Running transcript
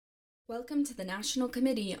Welcome to the National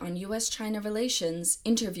Committee on U.S.-China Relations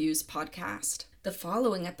Interviews podcast. The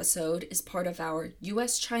following episode is part of our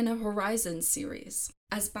U.S.-China Horizons series.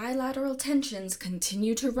 As bilateral tensions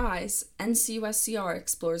continue to rise, NCUSCR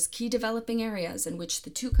explores key developing areas in which the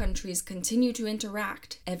two countries continue to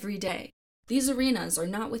interact every day. These arenas are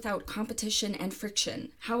not without competition and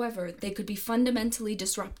friction. However, they could be fundamentally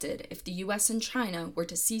disrupted if the US and China were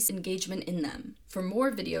to cease engagement in them. For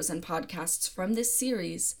more videos and podcasts from this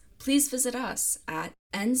series, please visit us at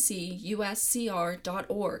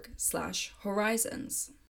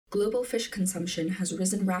ncuscr.org/horizons. Global fish consumption has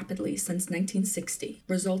risen rapidly since 1960,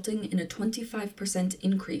 resulting in a 25%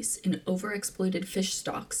 increase in overexploited fish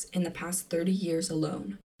stocks in the past 30 years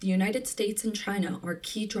alone. The United States and China are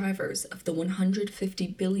key drivers of the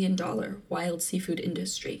 $150 billion wild seafood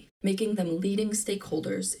industry, making them leading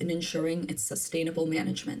stakeholders in ensuring its sustainable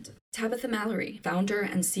management. Tabitha Mallory, founder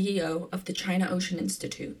and CEO of the China Ocean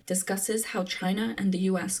Institute, discusses how China and the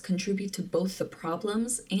U.S. contribute to both the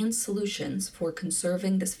problems and solutions for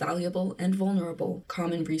conserving this valuable and vulnerable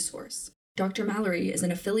common resource. Dr. Mallory is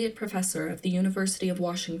an affiliate professor of the University of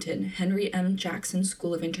Washington Henry M. Jackson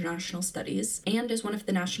School of International Studies and is one of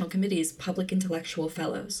the National Committee's Public Intellectual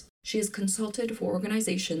Fellows. She has consulted for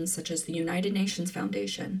organizations such as the United Nations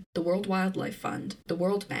Foundation, the World Wildlife Fund, the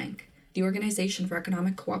World Bank, the Organization for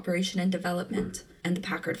Economic Cooperation and Development, and the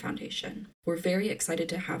Packard Foundation. We're very excited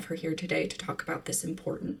to have her here today to talk about this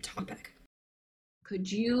important topic. Could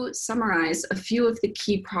you summarize a few of the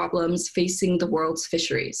key problems facing the world's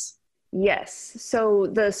fisheries? Yes. So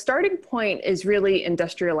the starting point is really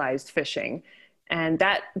industrialized fishing. And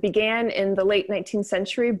that began in the late 19th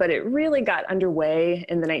century, but it really got underway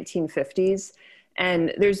in the 1950s.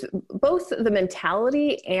 And there's both the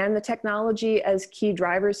mentality and the technology as key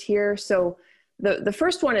drivers here. So the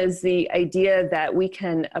first one is the idea that we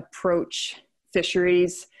can approach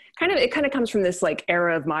fisheries. It kind of comes from this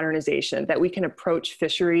era of modernization, that we can approach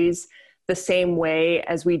fisheries the same way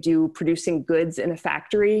as we do producing goods in a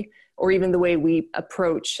factory, or even the way we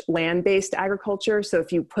approach land-based agriculture. So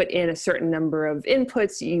if you put in a certain number of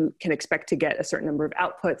inputs, you can expect to get a certain number of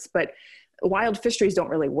outputs, but wild fisheries don't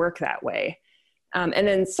really work that way. And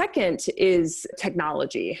then second is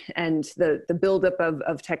technology and the buildup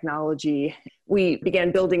of technology. We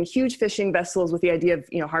began building huge fishing vessels with the idea of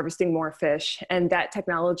harvesting more fish, and that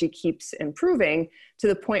technology keeps improving to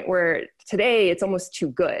the point where today it's almost too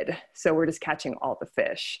good. So we're just catching all the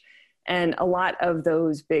fish. And a lot of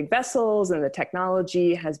those big vessels and the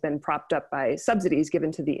technology has been propped up by subsidies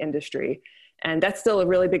given to the industry. And that's still a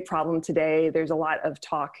really big problem today. There's a lot of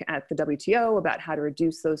talk at the WTO about how to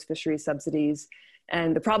reduce those fishery subsidies.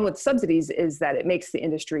 And the problem with subsidies is that it makes the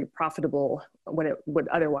industry profitable when it would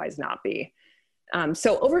otherwise not be.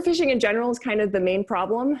 So overfishing in general is kind of the main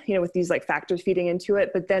problem, with these factors feeding into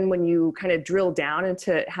it. But then when you kind of drill down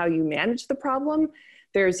into how you manage the problem,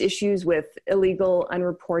 there's issues with illegal,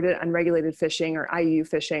 unreported, unregulated fishing, or IUU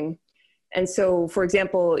fishing. And so, for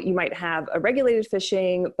example, you might have a regulated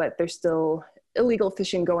fishing, but there's still illegal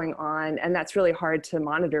fishing going on. And that's really hard to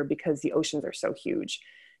monitor because the oceans are so huge.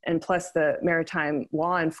 And plus the maritime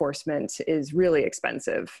law enforcement is really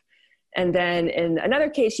expensive. And then in another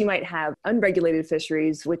case, you might have unregulated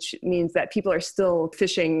fisheries, which means that people are still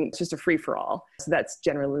fishing. It's just a free-for-all. So that's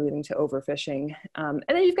generally leading to overfishing. And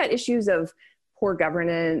then you've got issues of poor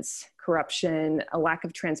governance, corruption, a lack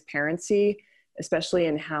of transparency, especially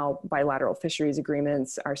in how bilateral fisheries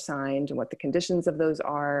agreements are signed and what the conditions of those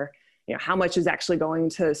are, how much is actually going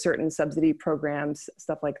to certain subsidy programs,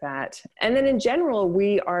 stuff like that. And then in general,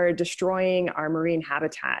 we are destroying our marine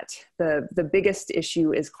habitat. The biggest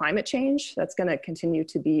issue is climate change. That's going to continue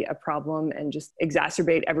to be a problem and just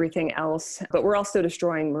exacerbate everything else. But we're also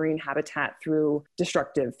destroying marine habitat through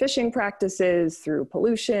destructive fishing practices, through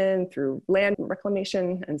pollution, through land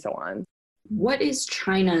reclamation, and so on. What is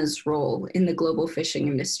China's role in the global fishing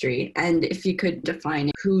industry? And if you could define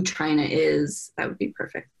who China is, that would be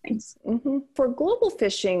perfect. Thanks. Mm-hmm. For global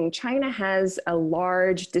fishing, China has a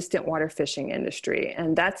large distant water fishing industry,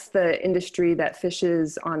 and that's the industry that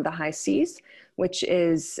fishes on the high seas, which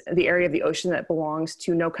is the area of the ocean that belongs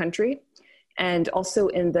to no country, and also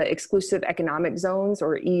in the exclusive economic zones,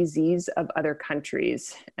 or EEZs, of other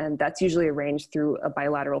countries. And that's usually arranged through a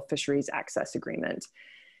bilateral fisheries access agreement.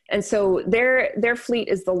 And so their fleet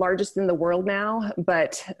is the largest in the world now,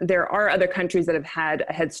 but there are other countries that have had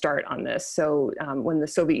a head start on this. So when the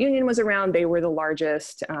Soviet Union was around, they were the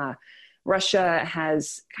largest. Russia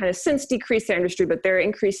has kind of since decreased their industry, but they're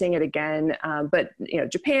increasing it again. But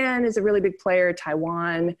Japan is a really big player,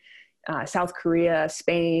 Taiwan, South Korea,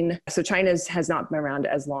 Spain. So China has not been around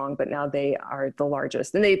as long, but now they are the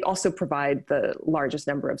largest. And they also provide the largest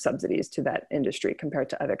number of subsidies to that industry compared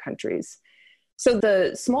to other countries. So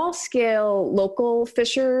the small scale local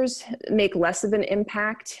fishers make less of an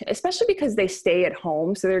impact, especially because they stay at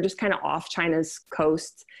home. So they're just kind of off China's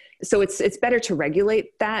coast. So it's better to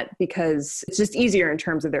regulate that because it's just easier in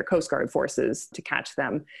terms of their Coast Guard forces to catch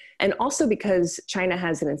them. And also because China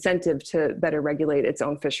has an incentive to better regulate its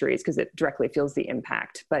own fisheries because it directly feels the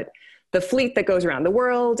impact. But the fleet that goes around the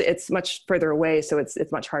world, it's much further away, so it's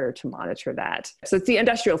much harder to monitor that. So it's the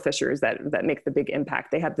industrial fishers that make the big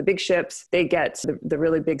impact. They have the big ships, they get the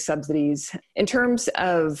really big subsidies. In terms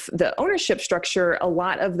of the ownership structure, a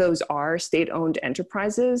lot of those are state-owned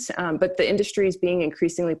enterprises, but the industry is being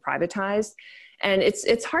increasingly privatized. And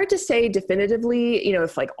it's hard to say definitively,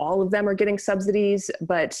 if like all of them are getting subsidies,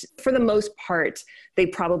 but for the most part, they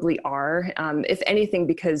probably are, if anything,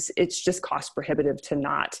 because it's just cost prohibitive to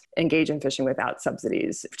not engage in fishing without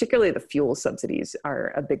subsidies. Particularly the fuel subsidies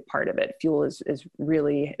are a big part of it. Fuel is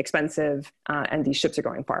really expensive, and these ships are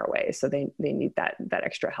going far away, so they need that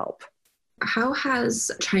extra help. How has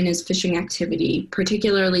China's fishing activity,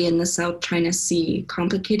 particularly in the South China Sea,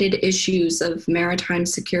 complicated issues of maritime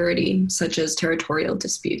security, such as territorial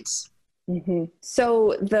disputes? Mm-hmm.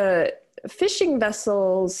 So the fishing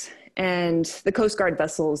vessels and the Coast Guard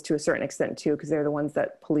vessels, to a certain extent too, because they're the ones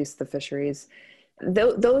that police the fisheries,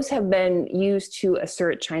 those have been used to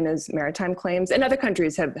assert China's maritime claims, and other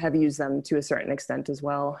countries have used them to a certain extent as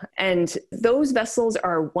well. And those vessels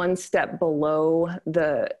are one step below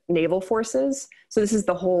the naval forces. So this is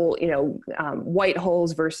the whole, white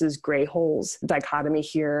holes versus gray holes dichotomy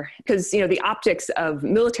here, because, the optics of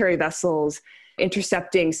military vessels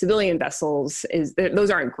intercepting civilian vessels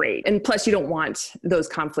those aren't great. And plus you don't want those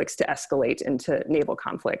conflicts to escalate into naval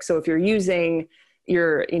conflict. So if you're using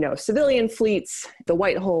your, civilian fleets, the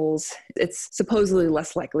white holes, it's supposedly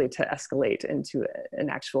less likely to escalate into an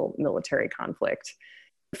actual military conflict.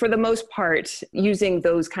 For the most part, using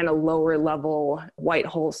those kind of lower level white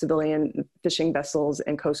hole civilian fishing vessels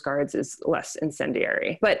and coast guards is less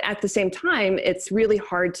incendiary. But at the same time, it's really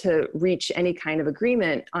hard to reach any kind of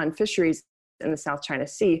agreement on fisheries in the South China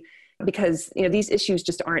Sea because these issues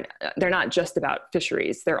they're not just about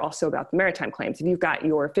fisheries, they're also about the maritime claims. If you've got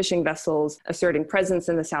your fishing vessels asserting presence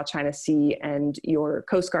in the South China Sea and your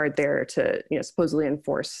Coast Guard there to supposedly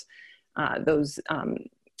enforce those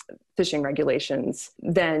fishing regulations,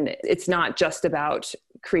 then it's not just about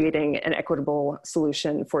creating an equitable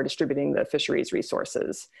solution for distributing the fisheries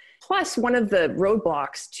resources. Plus, one of the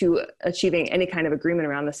roadblocks to achieving any kind of agreement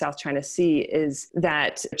around the South China Sea is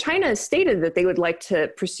that China has stated that they would like to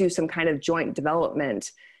pursue some kind of joint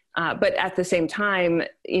development. But at the same time,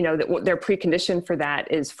 their precondition for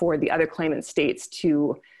that is for the other claimant states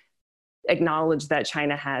to acknowledge that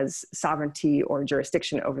China has sovereignty or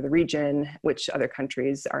jurisdiction over the region, which other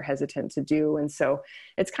countries are hesitant to do. And so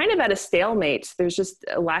it's kind of at a stalemate. There's just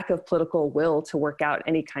a lack of political will to work out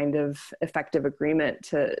any kind of effective agreement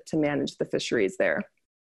to manage the fisheries there.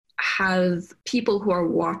 Have people who are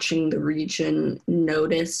watching the region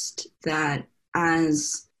noticed that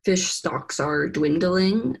as fish stocks are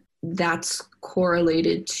dwindling, that's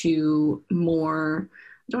correlated to more,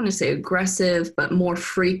 I don't want to say aggressive, but more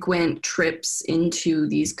frequent trips into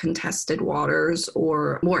these contested waters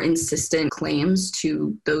or more insistent claims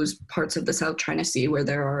to those parts of the South China Sea where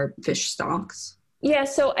there are fish stocks? Yeah,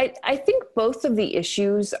 so I think both of the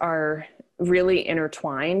issues are really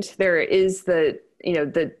intertwined. There is the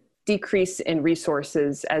decrease in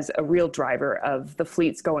resources as a real driver of the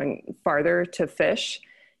fleets going farther to fish.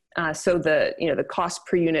 So the cost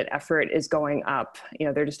per unit effort is going up.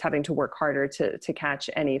 They're just having to work harder to catch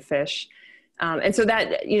any fish. And so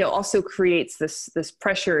that, also creates this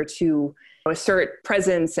pressure to assert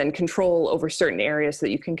presence and control over certain areas so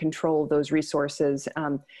that you can control those resources.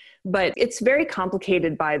 But it's very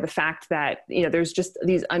complicated by the fact that, there's just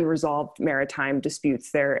these unresolved maritime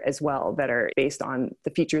disputes there as well that are based on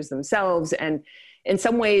the features themselves. And in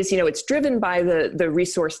some ways, it's driven by the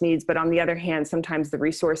resource needs, but on the other hand, sometimes the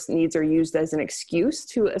resource needs are used as an excuse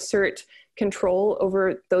to assert control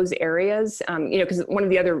over those areas. Because one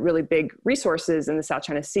of the other really big resources in the South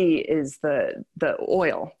China Sea is the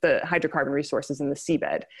oil, the hydrocarbon resources in the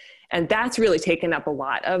seabed. And that's really taken up a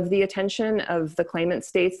lot of the attention of the claimant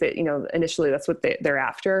states that, initially that's what they're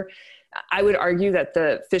after. I would argue that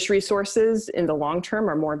the fish resources in the long term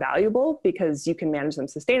are more valuable because you can manage them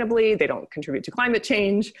sustainably. They don't contribute to climate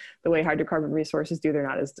change the way hydrocarbon resources do. They're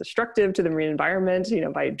not as destructive to the marine environment,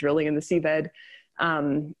 by drilling in the seabed.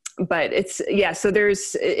 But it's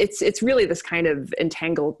really this kind of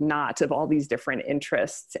entangled knot of all these different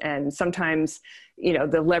interests. And sometimes,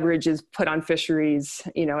 the leverage is put on fisheries,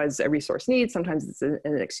 as a resource need. Sometimes it's an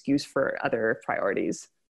excuse for other priorities.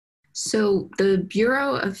 So the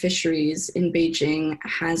Bureau of Fisheries in Beijing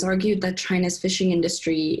has argued that China's fishing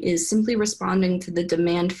industry is simply responding to the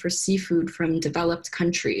demand for seafood from developed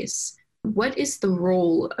countries. What is the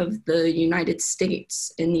role of the United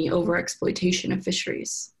States in the overexploitation of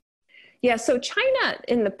fisheries? Yeah, so China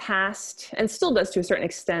in the past, and still does to a certain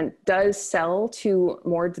extent, does sell to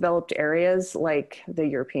more developed areas like the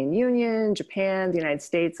European Union, Japan, the United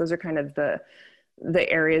States. Those are kind of the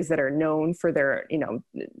areas that are known for their,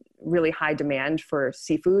 really high demand for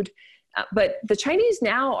seafood. But the Chinese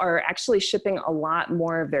now are actually shipping a lot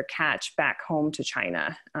more of their catch back home to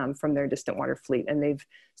China from their distant water fleet. And they've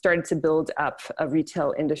started to build up a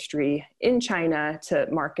retail industry in China to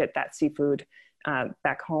market that seafood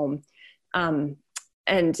back home.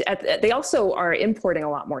 They also are importing a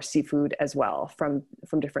lot more seafood as well from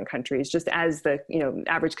different countries, just as the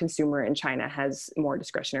average consumer in China has more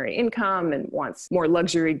discretionary income and wants more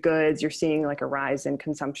luxury goods. You're seeing like a rise in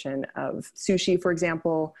consumption of sushi, for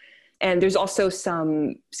example. And there's also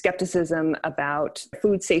some skepticism about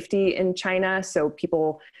food safety in China. So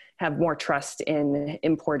people have more trust in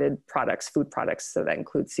imported products, food products. So that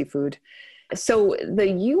includes seafood. So the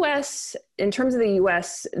U.S., in terms of the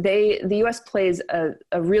U.S., the U.S. plays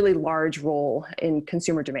a really large role in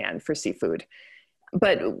consumer demand for seafood.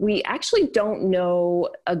 But we actually don't know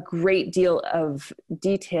a great deal of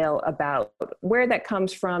detail about where that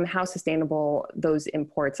comes from, how sustainable those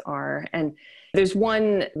imports are. And there's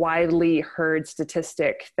one widely heard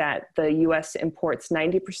statistic that the U.S. imports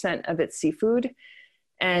 90% of its seafood.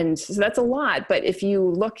 And so that's a lot. But if you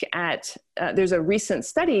look at, there's a recent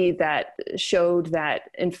study that showed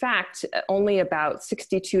that, in fact, only about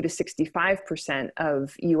 62 to 65%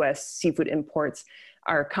 of US seafood imports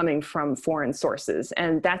are coming from foreign sources.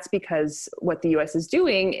 And that's because what the US is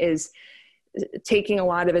doing is taking a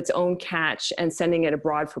lot of its own catch and sending it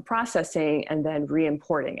abroad for processing and then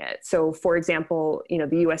re-importing it. So for example,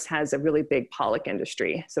 the US has a really big pollock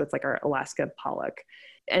industry. So it's like our Alaska pollock.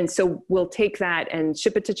 And so we'll take that and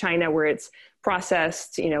ship it to China where it's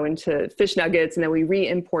processed, into fish nuggets, and then we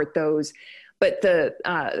re-import those. But the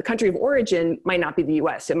country of origin might not be the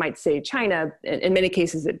US. It might say China. In many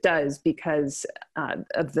cases it does because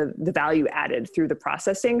of the value added through the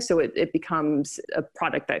processing. So it becomes a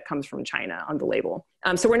product that comes from China on the label.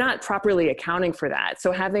 So we're not properly accounting for that.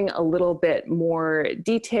 So having a little bit more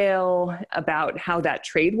detail about how that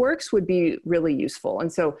trade works would be really useful.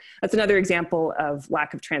 And so that's another example of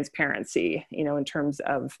lack of transparency, in terms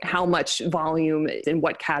of how much volume in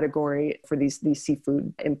what category for these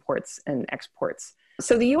seafood imports and exports.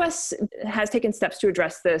 So the US has taken steps to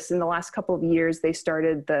address this. In the last couple of years, they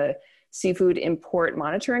started the seafood import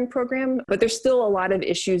monitoring program, but there's still a lot of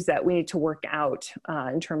issues that we need to work out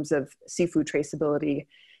in terms of seafood traceability.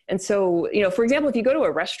 And so, for example, if you go to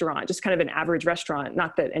a restaurant, just kind of an average restaurant,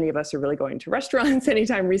 not that any of us are really going to restaurants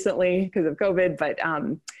anytime recently because of COVID, but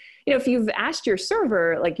if you've asked your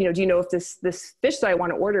server, like, do you know if this fish that I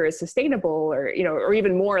want to order is sustainable, or, or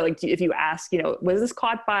even more, like if you ask, was this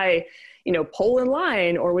caught by, pole and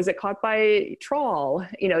line, or was it caught by trawl?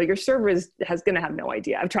 Your server is going to have no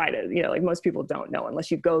idea. I've tried it, like most people don't know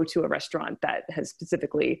unless you go to a restaurant that has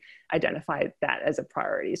specifically identified that as a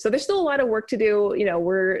priority. So there's still a lot of work to do.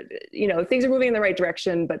 Things are moving in the right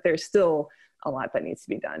direction, but there's still a lot that needs to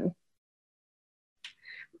be done.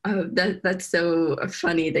 Oh, that's so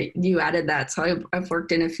funny that you added that. So I've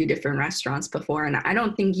worked in a few different restaurants before, and I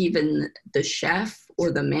don't think even the chef or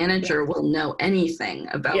the manager will know anything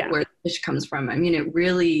about where the fish comes from. I mean, it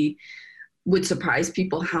really would surprise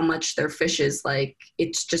people how much their fish is like,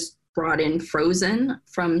 it's just brought in frozen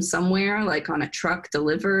from somewhere, like on a truck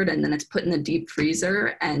delivered, and then it's put in the deep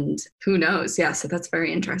freezer, and who knows? Yeah, so that's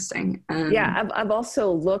very interesting. I've also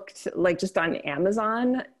looked like just on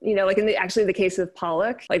Amazon, like in the case of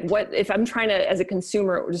pollock, like what if I'm trying to, as a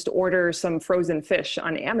consumer, just order some frozen fish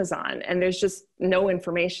on Amazon, and there's just no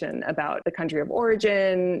information about the country of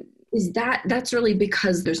origin. That's really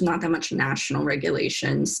because there's not that much national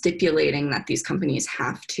regulation stipulating that these companies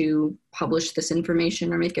have to publish this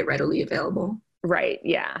information or make it readily available? Right.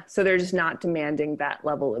 Yeah. So they're just not demanding that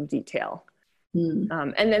level of detail.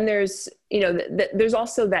 And then there's, there's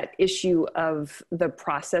also that issue of the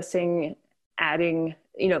processing adding,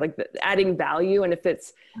 adding value. And if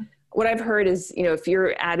it's, what I've heard is, if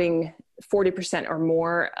you're adding 40% or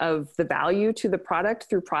more of the value to the product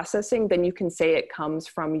through processing, then you can say it comes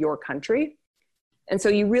from your country. And so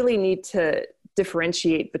you really need to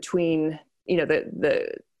differentiate between,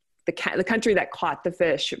 the the country that caught the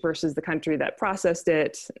fish versus the country that processed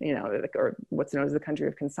it, or what's known as the country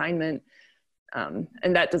of consignment. And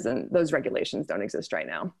those regulations don't exist right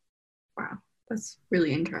now. Wow, that's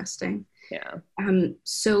really interesting. Yeah.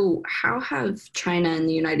 So how have China and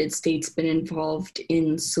the United States been involved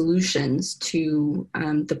in solutions to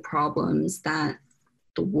the problems that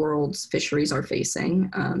the world's fisheries are facing,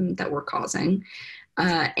 that we're causing?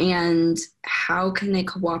 And how can they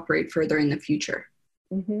cooperate further in the future?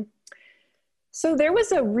 Mm-hmm. So there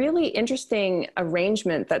was a really interesting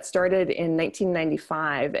arrangement that started in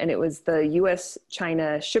 1995, and it was the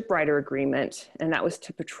U.S.-China Shipwrighter Agreement, and that was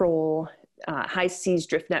to patrol high seas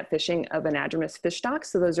drift net fishing of anadromous fish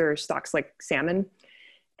stocks. So those are stocks like salmon.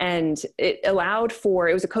 And it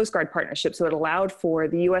was a Coast Guard partnership, so it allowed for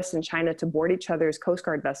the U.S. and China to board each other's Coast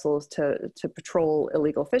Guard vessels to patrol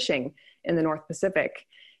illegal fishing in the North Pacific.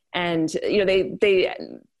 And, they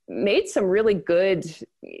made some really good,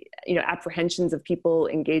 apprehensions of people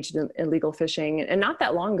engaged in illegal fishing, and not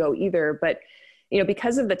that long ago either. But,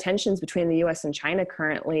 because of the tensions between the U.S. and China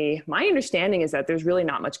currently, my understanding is that there's really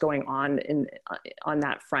not much going on on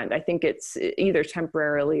that front. I think it's either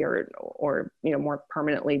temporarily or more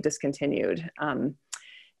permanently discontinued.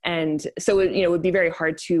 And so, it would be very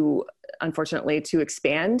hard unfortunately, to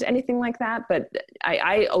expand anything like that. But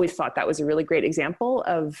I always thought that was a really great example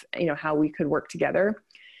of, how we could work together.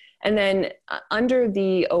 And then under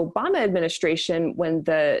the Obama administration, when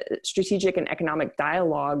the strategic and economic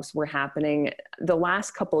dialogues were happening, the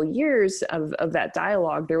last couple of years of that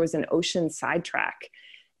dialogue, there was an ocean sidetrack.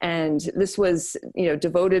 And this was,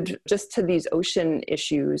 devoted just to these ocean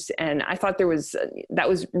issues. And I thought that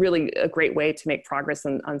was really a great way to make progress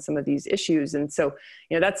on some of these issues. And so,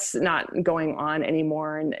 that's not going on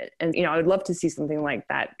anymore. And I would love to see something like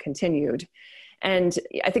that continued. And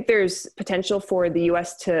I think there's potential for the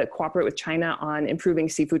U.S. to cooperate with China on improving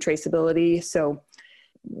seafood traceability. So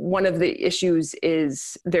one of the issues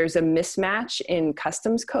is there's a mismatch in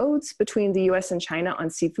customs codes between the U.S. and China on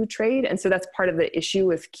seafood trade. And so that's part of the issue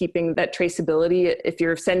with keeping that traceability. If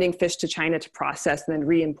you're sending fish to China to process and then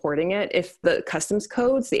re-importing it, if the customs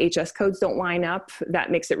codes, the HS codes don't line up, that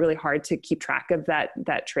makes it really hard to keep track of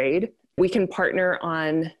that trade. We can partner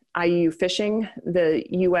on IUU fishing. The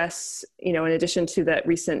U.S., in addition to that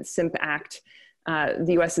recent SIMP Act, the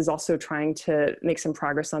U.S. is also trying to make some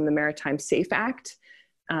progress on the Maritime Safe Act,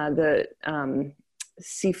 the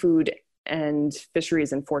Seafood and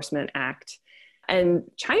Fisheries Enforcement Act. And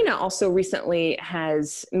China also recently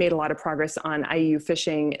has made a lot of progress on IUU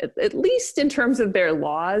fishing, at least in terms of their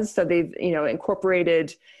laws. So they've,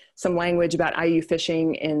 incorporated some language about IUU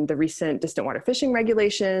fishing in the recent distant water fishing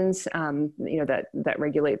regulations, that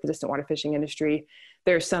regulate the distant water fishing industry.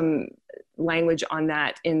 There's some language on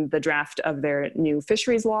that in the draft of their new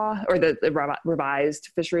fisheries law, or the revised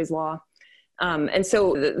fisheries law. And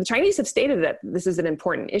so the Chinese have stated that this is an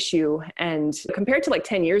important issue. And compared to like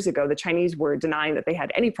 10 years ago, the Chinese were denying that they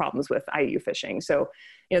had any problems with IUU fishing. So,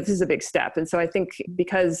 this is a big step. And so I think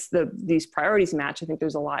because these priorities match, I think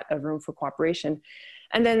there's a lot of room for cooperation.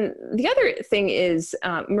 And then the other thing is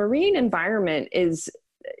marine environment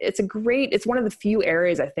it's one of the few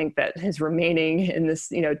areas I think that is remaining in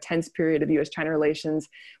this, tense period of U.S.-China relations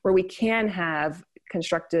where we can have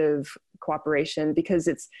constructive cooperation, because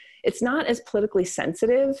it's not as politically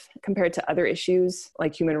sensitive compared to other issues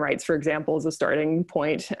like human rights, for example, is a starting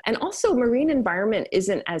point. And also marine environment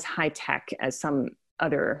isn't as high tech as some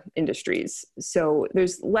other industries. So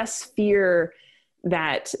there's less fear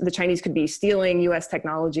that the Chinese could be stealing U.S.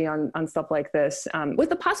 technology on stuff like this, with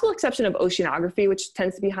the possible exception of oceanography, which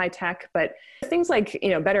tends to be high tech. But things like,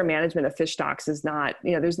 better management of fish stocks is not,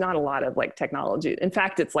 there's not a lot of like technology. In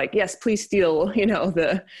fact, it's like, yes, please steal,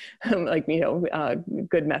 the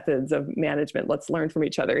good methods of management. Let's learn from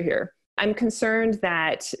each other here. I'm concerned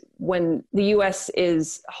that when the U.S.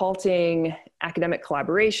 is halting academic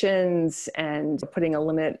collaborations and putting a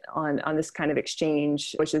limit on this kind of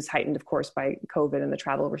exchange, which is heightened, of course, by COVID and the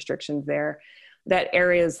travel restrictions there, that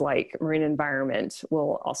areas like marine environment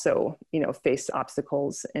will also, face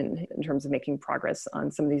obstacles in terms of making progress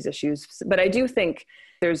on some of these issues. But I do think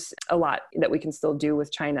there's a lot that we can still do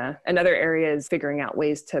with China. Another area is figuring out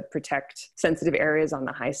ways to protect sensitive areas on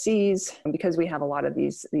the high seas, because we have a lot of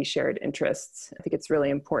these shared interests. I think it's really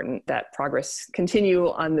important that progress continue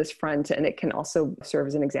on this front, and it can also serve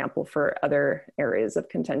as an example for other areas of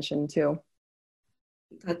contention too.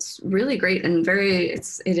 That's really great, and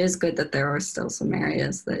it is good that there are still some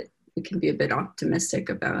areas that we can be a bit optimistic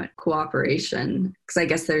about cooperation, because I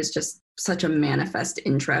guess there's just such a manifest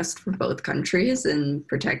interest for both countries in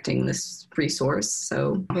protecting this resource.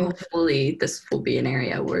 So hopefully this will be an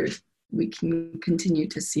area where we can continue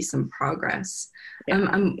to see some progress. Yeah.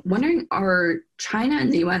 I'm wondering, are China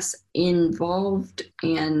and the US involved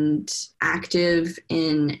and active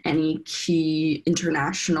in any key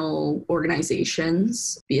international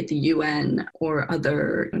organizations, be it the UN or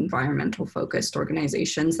other environmental focused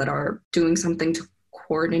organizations that are doing something to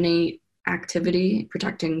coordinate activity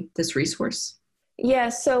protecting this resource? Yeah,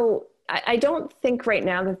 so I don't think right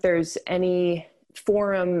now that there's any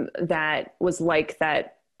forum that was like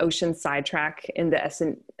that ocean sidetrack in the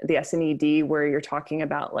SNED, where you're talking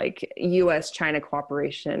about like US-China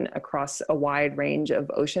cooperation across a wide range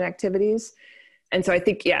of ocean activities. And so I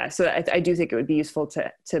think, yeah, so I do think it would be useful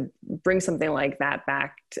to bring something like that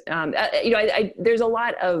back. There was a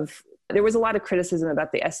lot of criticism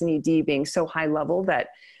about the SNED being so high level that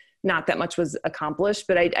not that much was accomplished,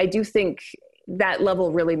 but I do think that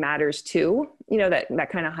level really matters too, that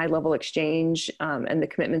kind of high level exchange and the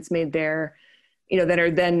commitments made there, that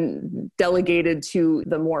are then delegated to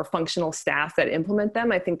the more functional staff that implement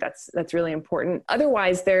them. I think that's really important.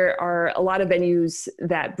 Otherwise, there are a lot of venues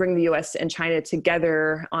that bring the US and China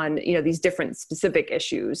together on, these different specific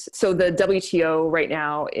issues. So the WTO right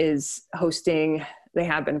now is hosting, they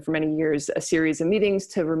have been for many years, a series of meetings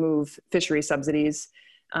to remove fishery subsidies.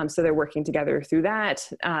 So they're working together through that.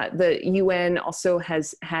 The UN also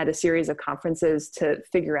has had a series of conferences to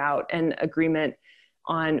figure out an agreement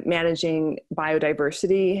on managing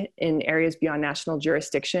biodiversity in areas beyond national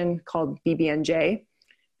jurisdiction called BBNJ.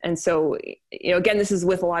 And so, again, this is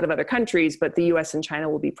with a lot of other countries, but the US and China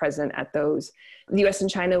will be present at those. The US and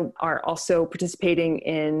China are also participating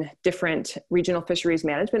in different regional fisheries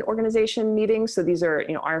management organization meetings. So these are,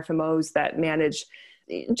 RFMOs that manage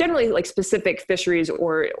generally like specific fisheries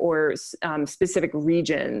or specific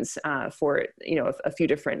regions for a few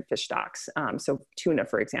different fish stocks. So tuna,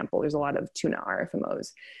 for example, there's a lot of tuna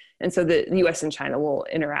RFMOs, and so the U.S. and China will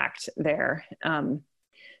interact there.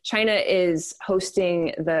 China is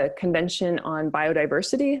hosting the Convention on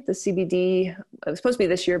Biodiversity, the CBD. It was supposed to be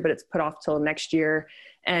this year, but it's put off till next year.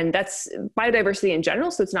 And that's biodiversity in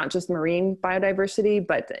general. So it's not just marine biodiversity,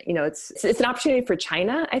 but it's an opportunity for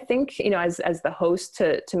China, I think, as the host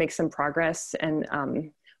to make some progress. And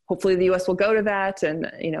hopefully the US will go to that, and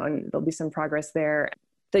there'll be some progress there.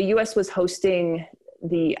 The US was hosting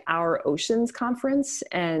the Our Oceans conference,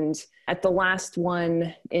 and at the last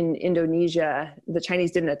one in Indonesia, the Chinese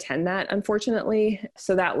didn't attend that, unfortunately.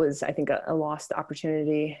 So that was, I think, a lost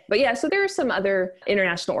opportunity. But yeah, so there are some other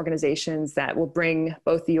international organizations that will bring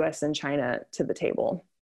both the US and China to the table.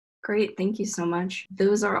 Great. Thank you so much.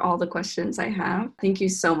 Those are all the questions I have. Thank you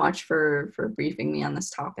so much for briefing me on this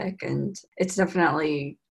topic. And it's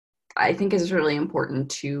definitely, I think it's really important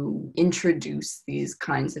to introduce these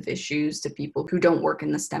kinds of issues to people who don't work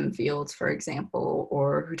in the STEM fields, for example,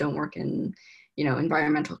 or who don't work in,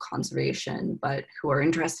 environmental conservation, but who are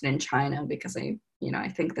interested in China, because I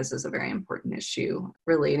think this is a very important issue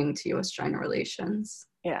relating to US-China relations.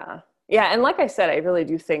 Yeah. Yeah. And like I said, I really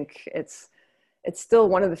do think it's still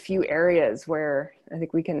one of the few areas where I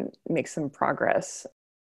think we can make some progress.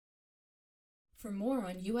 For more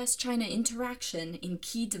on US-China interaction in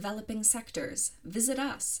key developing sectors, visit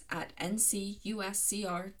us at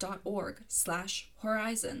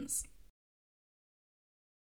ncuscr.org/horizons.